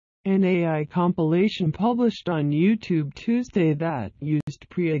An AI compilation published on YouTube Tuesday that used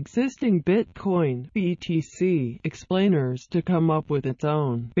pre-existing Bitcoin (BTC) explainers to come up with its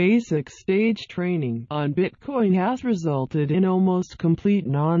own basic stage training on Bitcoin has resulted in almost complete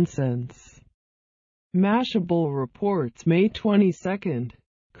nonsense. Mashable reports May 22,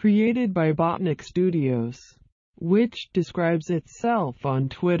 created by Botnik Studios, which describes itself on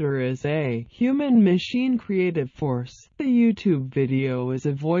Twitter as a human-machine creative force. The YouTube video is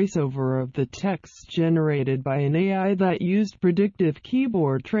a voiceover of the text generated by an AI that used predictive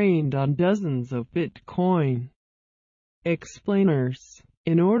keyboard trained on dozens of Bitcoin explainers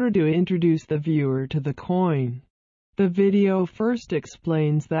in order to introduce the viewer to the coin. The video first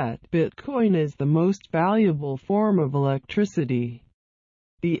explains that Bitcoin is the most valuable form of electricity.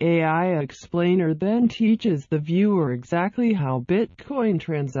 The AI explainer then teaches the viewer exactly how Bitcoin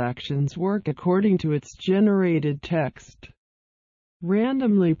transactions work according to its generated text.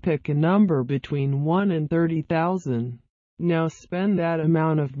 Randomly pick a number between 1 and 30,000. Now spend that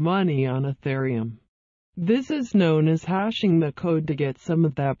amount of money on Ethereum. This is known as hashing the code to get some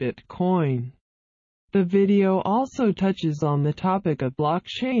of that Bitcoin. The video also touches on the topic of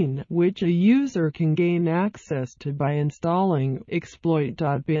blockchain, which a user can gain access to by installing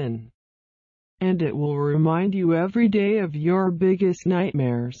exploit.bin. And it will remind you every day of your biggest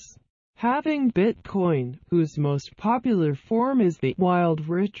nightmares. Having Bitcoin, whose most popular form is the Wild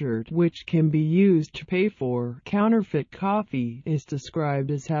Richard, which can be used to pay for counterfeit coffee, is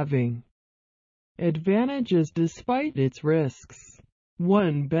described as having advantages despite its risks.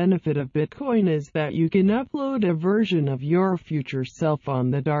 One benefit of Bitcoin is that you can upload a version of your future self on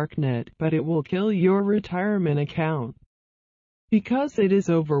the darknet, but it will kill your retirement account because it is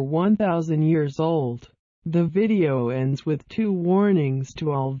over 1,000 years old. The video ends with two warnings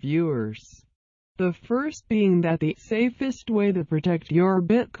to all viewers. The first being that the safest way to protect your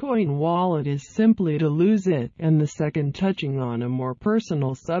Bitcoin wallet is simply to lose it, and the second touching on a more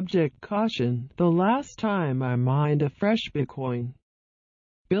personal subject: caution. The last time I mined a fresh Bitcoin,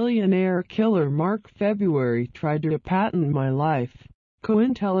 billionaire killer Mark February tried to patent my life.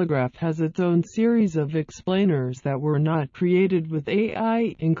 Cointelegraph has its own series of explainers that were not created with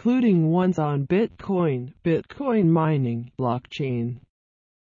AI, including ones on Bitcoin, Bitcoin mining, blockchain,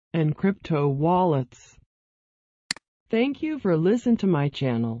 and crypto wallets. Thank you for listening to my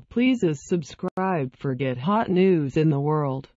channel. Please subscribe for get hot news in the world.